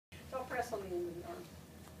pain in the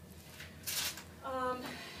arm.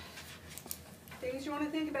 Things you want to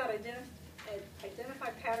think about: identify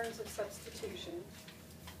patterns of substitution.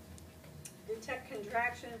 Detect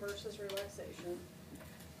contraction versus relaxation.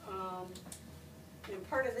 And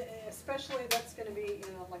part of the, especially that's going to be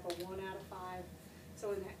like a 1 out of 5.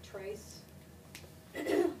 So in that trace,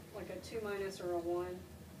 like a 2- or a 1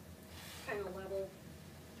 kind of level.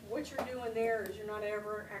 What you're doing there is you're not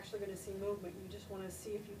ever actually going to see movement. You just want to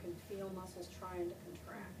see if you can feel muscles trying to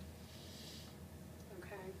contract.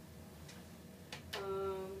 Okay.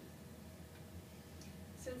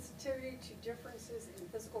 Sensitivity to differences in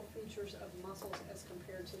physical features of muscles as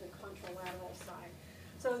compared to the contralateral side.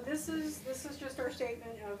 So this is just our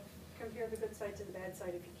statement of compare the good side to the bad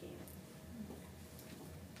side if you can.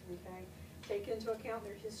 Okay. Take into account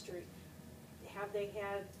their history. Have they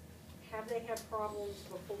had problems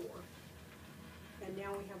before, and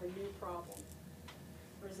now we have a new problem,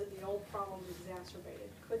 or is it the old problem exacerbated?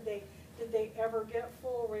 Did they ever get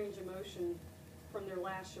full range of motion from their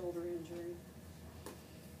last shoulder injury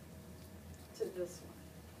to this one?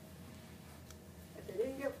 If they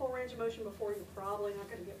didn't get full range of motion before, you're probably not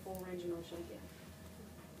going to get full range of motion again.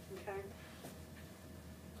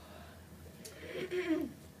 Okay.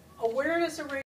 Awareness of range